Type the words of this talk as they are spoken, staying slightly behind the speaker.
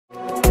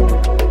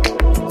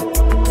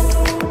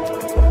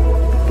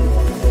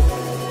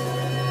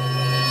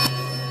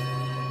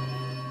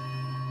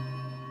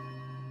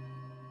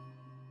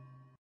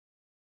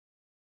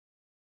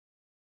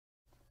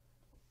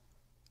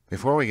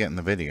Before we get in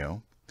the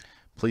video,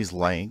 please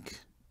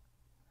like,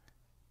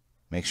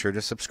 make sure to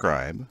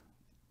subscribe,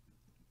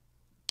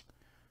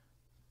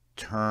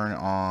 turn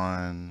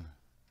on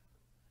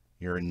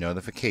your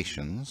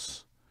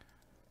notifications,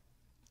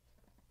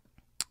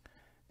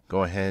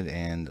 go ahead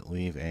and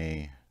leave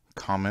a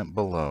comment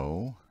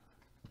below,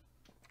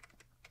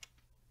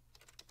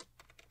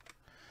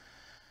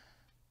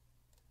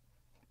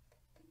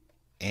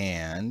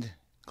 and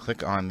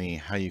click on the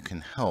How You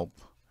Can Help,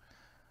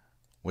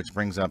 which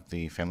brings up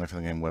the Family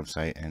Friendly Game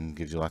website and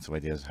gives you lots of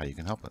ideas how you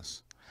can help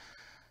us.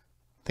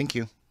 Thank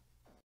you.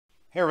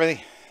 Hey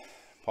everybody,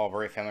 Paul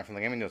Burry, Family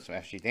Friendly Gaming, doing some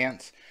FFG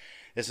dance.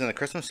 This is in the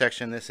Christmas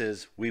section. This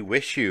is We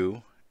Wish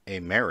You a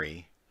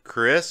Merry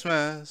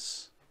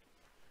Christmas.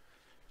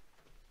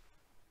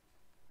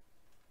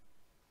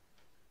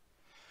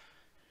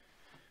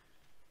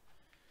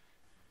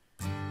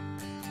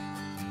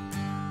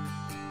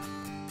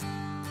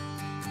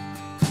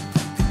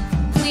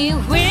 We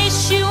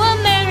wish you a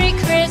Merry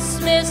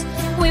Christmas.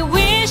 We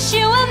wish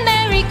you a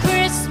Merry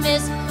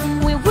Christmas.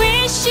 We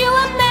wish you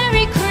a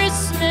Merry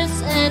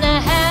Christmas and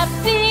a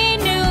Happy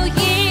New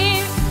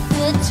Year.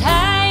 The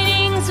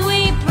tidings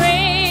we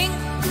bring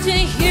to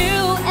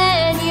you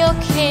and your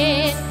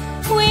kid.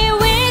 We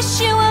wish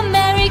you a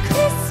Merry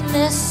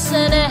Christmas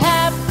and a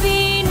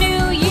Happy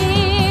New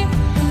Year.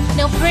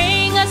 Now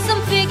bring us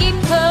some figgy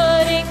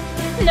pudding.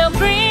 Now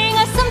bring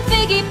us some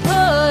figgy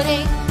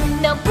pudding.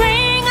 Now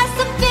bring us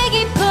some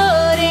figgy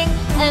pudding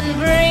and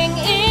bring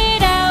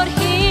it out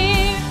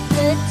here.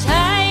 The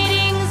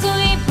tidings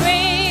we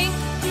bring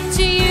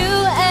to you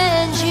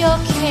and your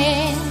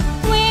kin.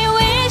 We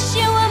wish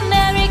you a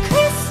Merry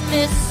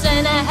Christmas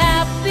and a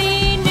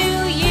Happy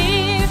New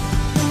Year.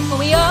 For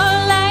we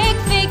all like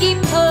figgy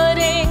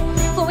pudding.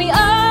 For we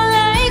all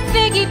like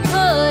figgy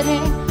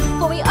pudding.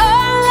 For we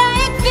all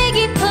like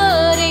figgy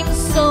pudding.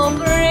 So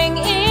bring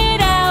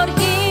it out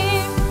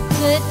here.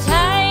 The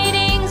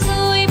tidings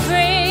we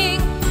bring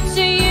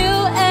to you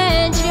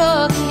and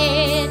your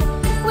kid.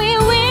 We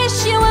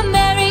wish you a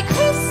Merry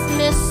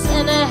Christmas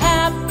and a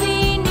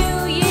Happy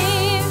New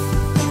Year.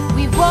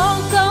 We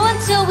won't go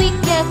until we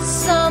get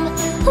some.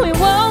 We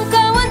won't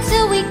go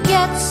until we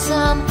get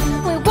some.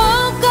 We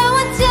won't go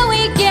until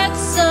we get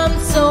some.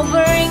 So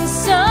bring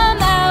some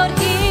out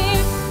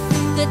here.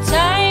 The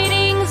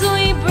tidings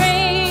we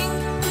bring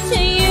to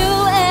you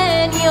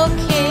and your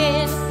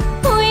kid.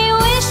 We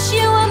wish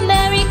you a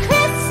Merry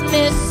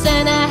Christmas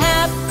and a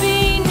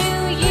Happy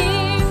New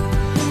Year.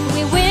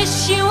 We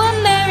wish you a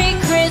Merry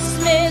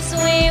Christmas.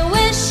 We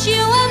wish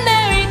you a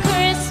Merry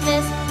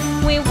Christmas.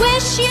 We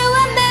wish you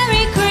a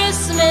Merry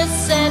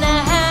Christmas and a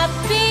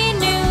Happy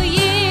New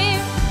Year.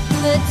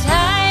 The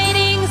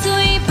tidings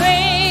we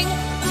bring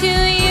to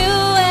you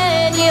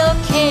and your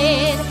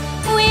kid.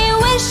 We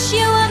wish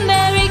you a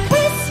Merry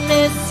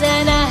Christmas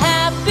and a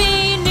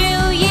Happy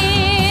New Year.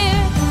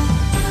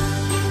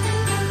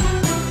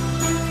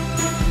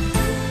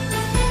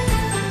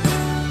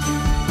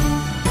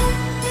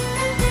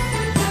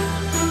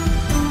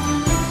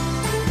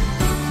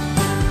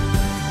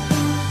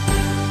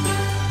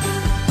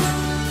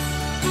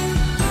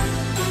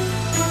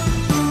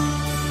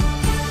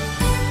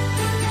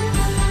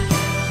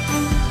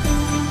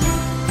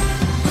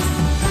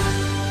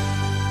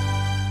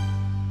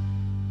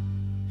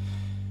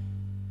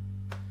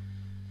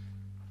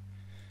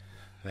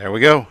 There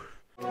we go.